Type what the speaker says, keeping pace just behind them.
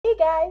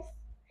guys,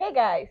 hey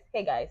guys,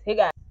 hey guys, hey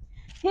guys,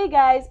 hey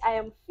guys, I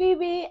am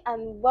Phoebe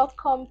and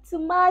welcome to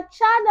my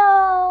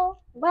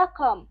channel.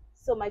 Welcome.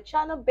 So my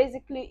channel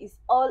basically is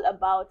all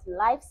about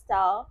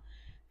lifestyle,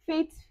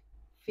 faith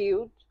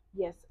filled.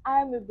 Yes, I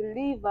am a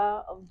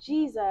believer of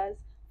Jesus,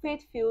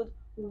 faith filled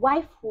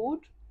wifehood,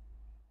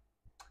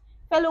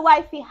 fellow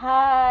wifey,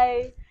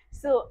 hi.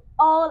 So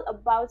all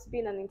about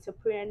being an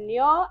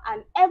entrepreneur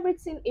and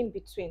everything in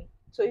between.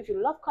 So if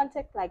you love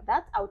content like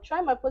that, I'll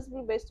try my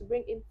possible best to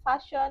bring in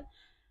fashion,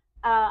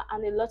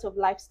 and a lot of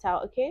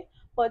lifestyle, okay?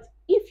 But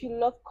if you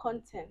love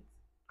content,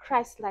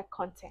 Christ-like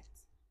content,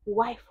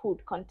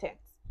 wifehood content,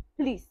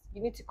 please,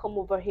 you need to come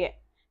over here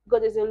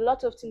because there's a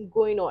lot of things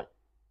going on,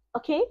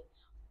 okay?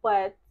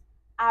 But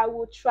I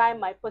will try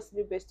my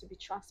possible best to be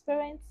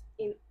transparent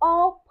in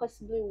all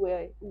possible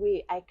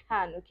way I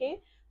can, okay?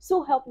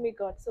 So help me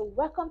God. So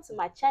welcome to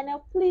my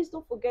channel. Please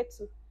don't forget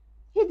to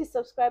hit the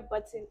subscribe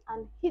button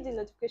and hit the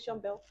notification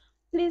bell.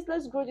 Please,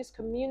 let's grow this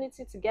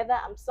community together.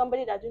 I'm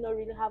somebody that do not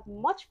really have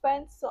much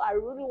friends, so I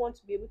really want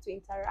to be able to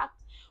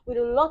interact with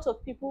a lot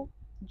of people.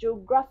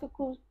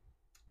 Geographical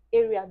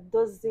area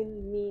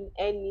doesn't mean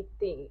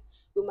anything.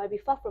 We might be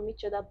far from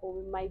each other, but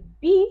we might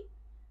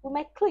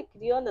click.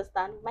 Do you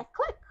understand? We might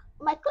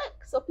click.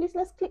 So please,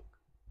 let's click.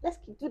 Let's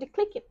do the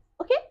clicking,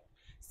 okay?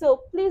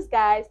 So please,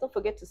 guys, don't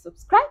forget to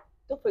subscribe.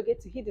 Don't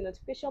forget to hit the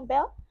notification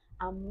bell,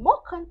 and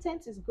more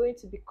content is going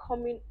to be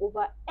coming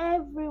over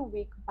every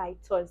week by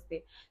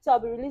Thursday. So I'll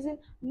be releasing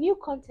new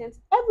content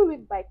every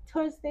week by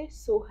Thursday.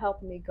 So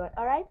help me God.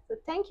 All right. So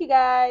thank you,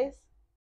 guys.